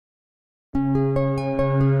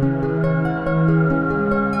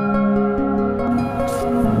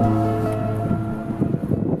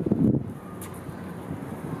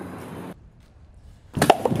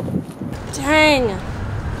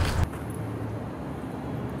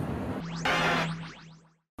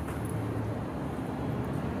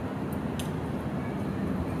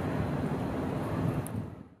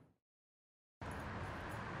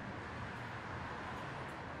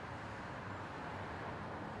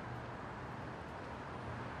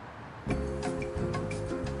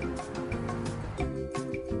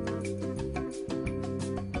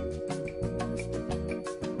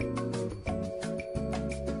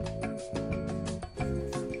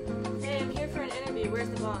where's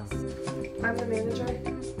the boss? I'm the manager.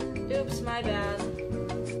 Oops, my bad.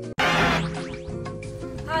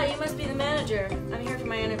 Hi, you must be the manager. I'm here for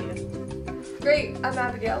my interview. Great, I'm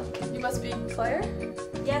Abigail. You must be Claire?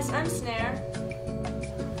 Yes, I'm Snare.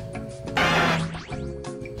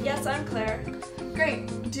 Yes, I'm Claire. Great.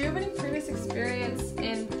 Do you have any previous experience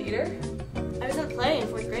in theater? I was in a play in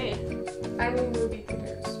 4th grade. I mean movie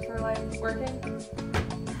theaters. For like working?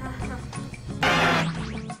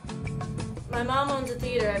 My mom owns a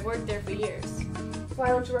theater. I've worked there for years. Why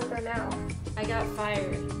don't you work there now? I got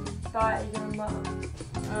fired. By your mom.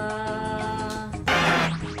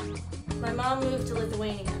 My mom moved to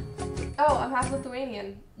Lithuania. Oh, I'm half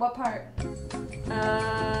Lithuanian. What part?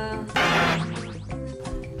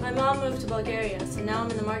 My mom moved to Bulgaria, so now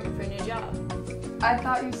I'm in the market for a new job. I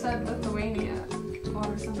thought you said Lithuania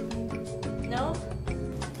or something. No?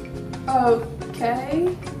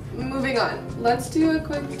 Okay. Moving on. Let's do a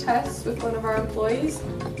quick test with one of our employees.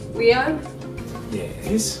 Leon?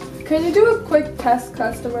 Yes? Can you do a quick test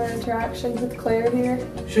customer interaction with Claire here?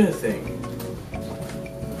 Sure thing.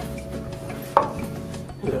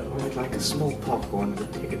 Hello, I'd like a small popcorn and a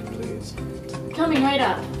ticket, please. Coming right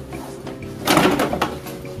up.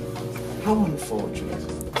 How unfortunate.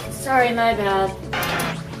 Sorry, my bad.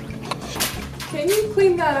 Can you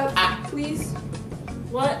clean that up, please?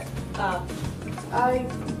 What up? I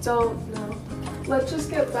don't know. Let's just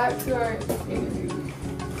get back to our interview.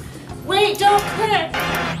 Wait, don't click!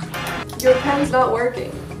 Your pen's not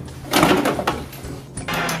working.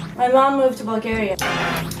 My mom moved to Bulgaria.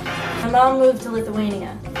 My mom moved to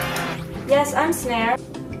Lithuania. Yes, I'm Snare.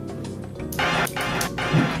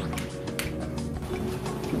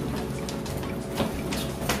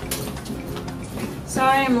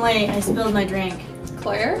 Sorry I'm late. I spilled my drink.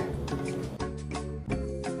 Claire?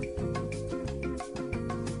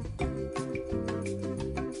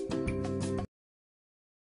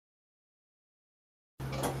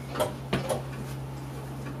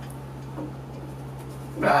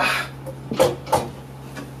 Ah.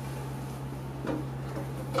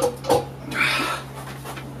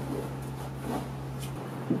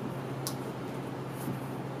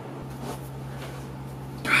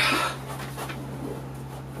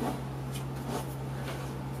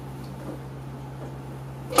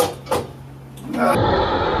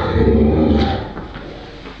 Ah.